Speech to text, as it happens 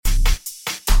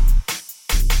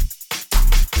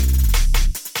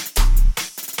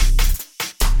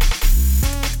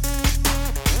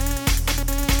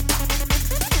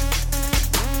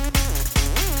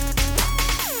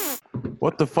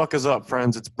the fuck is up,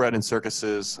 friends? It's Bread and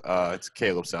Circuses. It's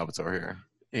Caleb Salvatore here.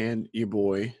 And your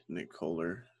boy, Nick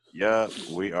Kohler. Yeah,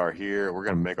 we are here. We're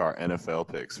going to make our NFL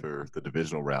picks for the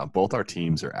divisional round. Both our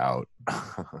teams are out.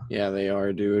 Yeah, they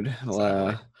are, dude.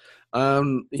 Exactly.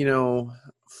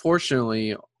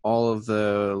 Fortunately, all of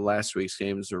the last week's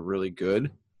games are really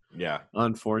good. Yeah.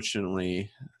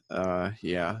 Unfortunately,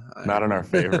 yeah. Not in our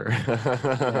favor.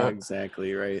 Yeah,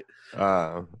 exactly, right.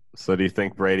 So do you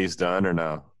think Brady's done or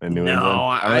no in New No, England?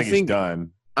 I He's think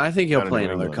done. I think he'll Done in play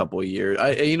New another England. couple of years.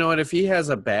 You know what? If he has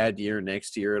a bad year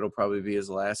next year, it'll probably be his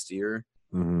last year.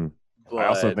 Mm-hmm. I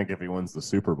also think if he wins the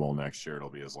Super Bowl next year, it'll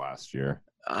be his last year.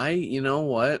 You know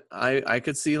what? I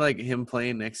could see like him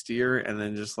playing next year and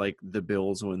then just like the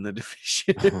Bills win the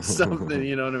division or something.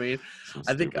 You know what I mean?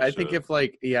 I think if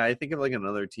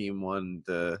another team won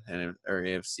the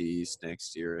AFC East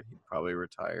next year, he'd probably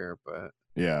retire. But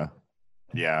yeah,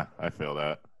 I feel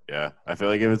that. Yeah, I feel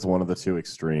like if it's one of the two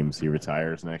extremes, he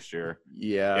retires next year.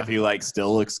 Yeah, if he like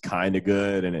still looks kind of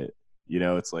good and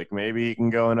it's like maybe he can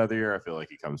go another year, I feel like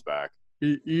he comes back.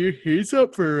 He's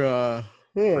up for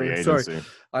free agency. Sorry.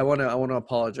 I want to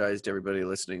apologize to everybody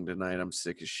listening tonight. I'm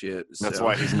sick as shit. That's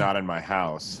why he's not in my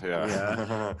house.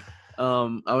 Yeah.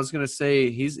 I was gonna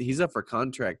say he's up for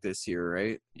contract this year,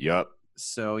 right? Yep.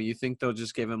 So you think they'll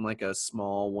just give him like a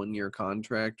small 1-year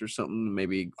contract or something?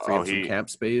 Maybe free up some cap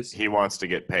space. He wants to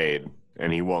get paid,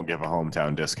 and he won't give a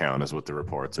hometown discount, is what the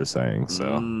reports are saying.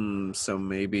 So, so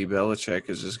maybe Belichick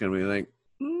is just gonna be like,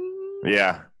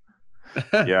 yeah.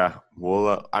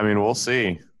 We'll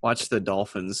see. Watch the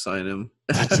Dolphins sign him.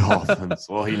 The Dolphins.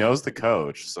 Well, he knows the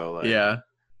coach, so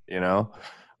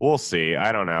we'll see.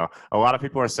 I don't know. A lot of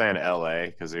people are saying LA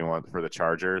because for the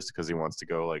Chargers because he wants to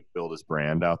go like build his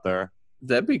brand out there.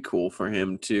 That'd be cool for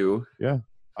him too. Yeah,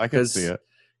 I could see it.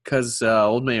 Because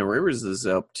Old Man Rivers is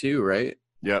up too, right?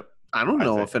 Yep. I don't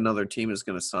know if another team is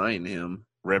going to sign him.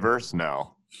 Rivers,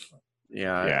 no.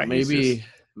 Yeah, maybe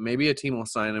a team will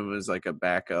sign him as like a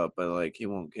backup, but like he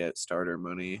won't get starter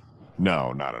money.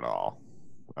 No, not at all.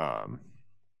 All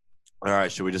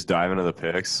right, should we just dive into the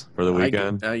picks for the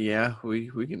weekend? Yeah, we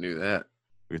can do that.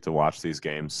 We get to watch these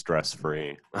games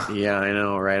stress-free. Yeah, I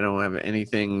know, right? I don't have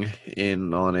anything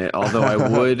in on it. Although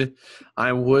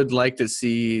I would like to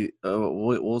see.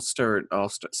 I'll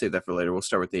save that for later. We'll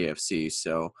start with the AFC.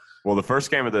 So, well, the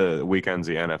first game of the weekend's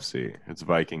the NFC. It's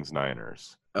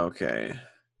Vikings-Niners. Okay.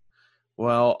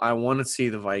 Well, I want to see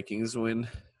the Vikings win.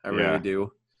 I really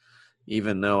do.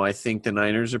 Even though I think the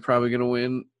Niners are probably going to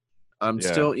win, I'm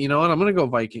still. You know what? I'm going to go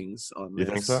Vikings on this.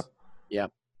 You think so? Yeah.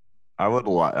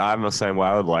 I'm the same way.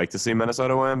 I would like to see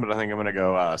Minnesota win, but I think I'm going to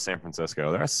go San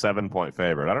Francisco. They're a 7-point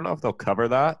favorite. I don't know if they'll cover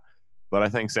that, but I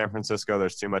think San Francisco,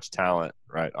 there's too much talent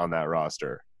right on that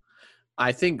roster.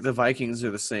 I think the Vikings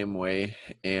are the same way.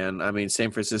 And, I mean,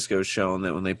 San Francisco's shown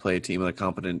that when they play a team with a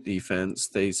competent defense,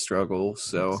 they struggle.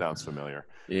 So sounds familiar.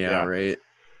 Yeah, right.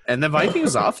 And the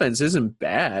Vikings' offense isn't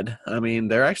bad. I mean,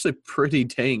 they're actually pretty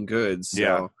dang good. So.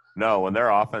 Yeah. No, when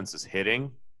their offense is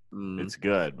hitting, it's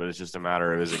good, but it's just a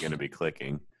matter of is it going to be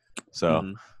clicking.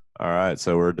 So, all right.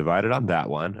 So we're divided on that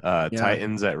one.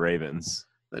 Titans at Ravens.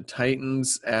 The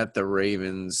Titans at the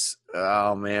Ravens.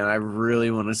 Oh, man, I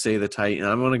really want to say the Titans.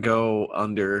 I'm going to go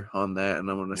under on that, and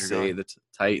I'm going to say the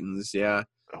Titans, yeah.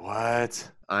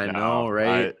 What? I know,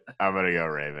 right? I'm going to go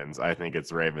Ravens. I think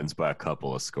it's Ravens by a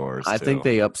couple of scores, I think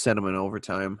they upset them in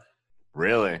overtime.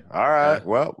 Really? All right. Yeah.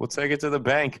 Well, we'll take it to the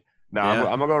bank. No,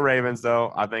 I'm going to go Ravens,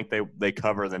 though. I think they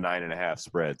cover the 9.5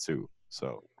 spread, too.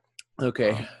 So,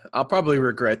 okay. I'll probably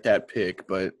regret that pick,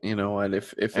 but you know what?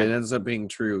 If it ends up being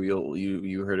true,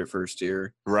 you heard it first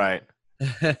here. Right.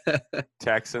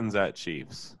 Texans at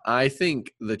Chiefs. I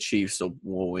think the Chiefs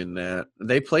will win that.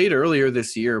 They played earlier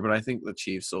this year, but I think the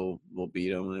Chiefs will beat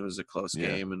them. It was a close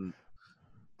game.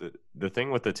 And the thing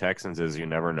with the Texans is you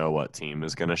never know what team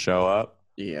is going to show up.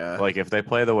 Yeah. Like if they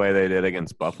play the way they did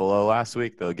against Buffalo last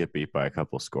week, they'll get beat by a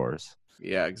couple scores.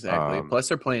 Yeah, exactly. Plus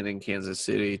they're playing in Kansas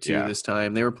City too this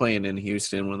time. They were playing in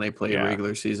Houston when they played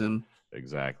regular season.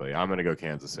 Exactly. I'm going to go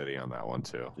Kansas City on that one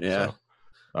too. Yeah.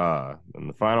 So, and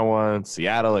the final one,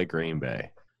 Seattle at Green Bay.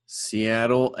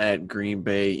 Seattle at Green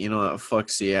Bay. You know what? Fuck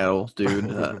Seattle,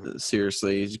 dude.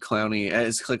 Seriously. Has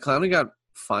Clowney got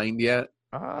fined yet?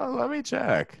 Let me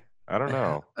check. I don't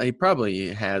know. He probably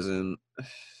hasn't.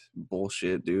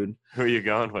 Bullshit, dude. Who are you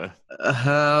going with?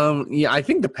 Yeah, I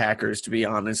think the Packers, to be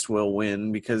honest, will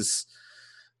win because,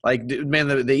 like, man,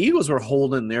 the Eagles were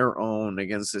holding their own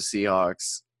against the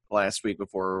Seahawks last week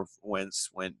before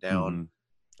Wentz went down.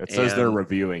 Mm-hmm. It says they're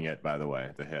reviewing it, by the way,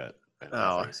 the hit.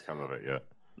 Nothing's come of it yet.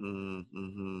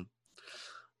 Mm-hmm.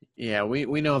 Yeah,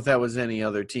 we know if that was any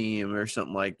other team or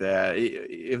something like that.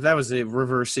 If that was a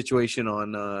reverse situation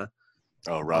on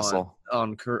Russell.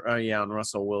 on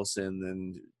Russell Wilson,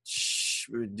 then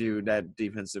dude, that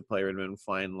defensive player would have been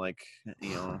fined like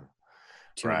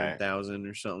 200,000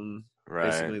 or something.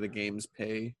 Right. Basically, the game's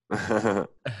pay.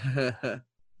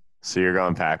 So you're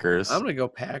going Packers? I'm gonna go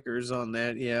Packers on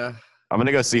that. Yeah. I'm going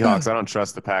to go Seahawks. I don't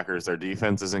trust the Packers. Their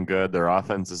defense isn't good. Their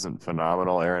offense isn't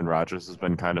phenomenal. Aaron Rodgers has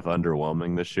been kind of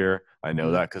underwhelming this year. I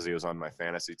know that because he was on my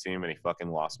fantasy team and he fucking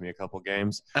lost me a couple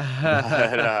games.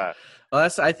 But, well,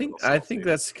 I think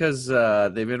that's because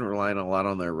they've been relying a lot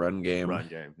on their run game.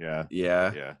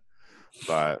 Yeah.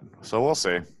 But so we'll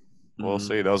see. We'll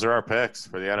see. Those are our picks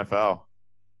for the NFL.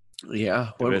 Yeah.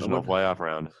 Divisional playoff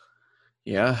round.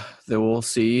 Yeah, then we'll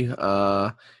see.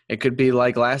 It could be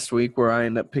like last week where I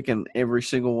end up picking every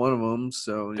single one of them.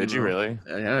 So Did you really?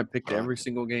 Yeah, I picked every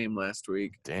single game last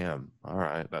week. Damn. All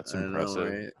right, that's impressive.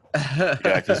 Know, right?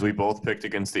 Yeah, because we both picked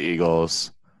against the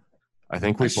Eagles. I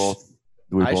think we both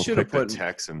picked the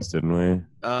Texans, didn't we?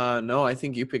 No, I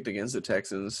think you picked against the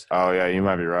Texans. Oh yeah, you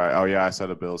might be right. Oh yeah, I said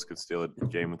the Bills could steal a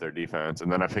game with their defense,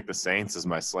 and then I picked the Saints as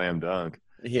my slam dunk.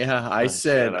 Yeah, I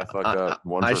said I fucked up.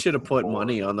 I should have put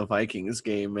money on the Vikings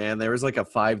game, man. There was like a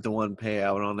 5-1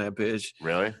 payout on that bitch.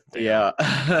 Really? Damn. Yeah.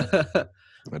 I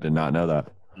did not know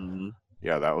that. Mm-hmm.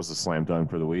 Yeah, that was a slam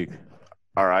dunk for the week.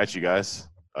 All right, you guys.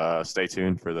 Stay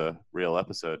tuned for the real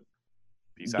episode.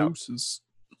 Peace out. Deuces.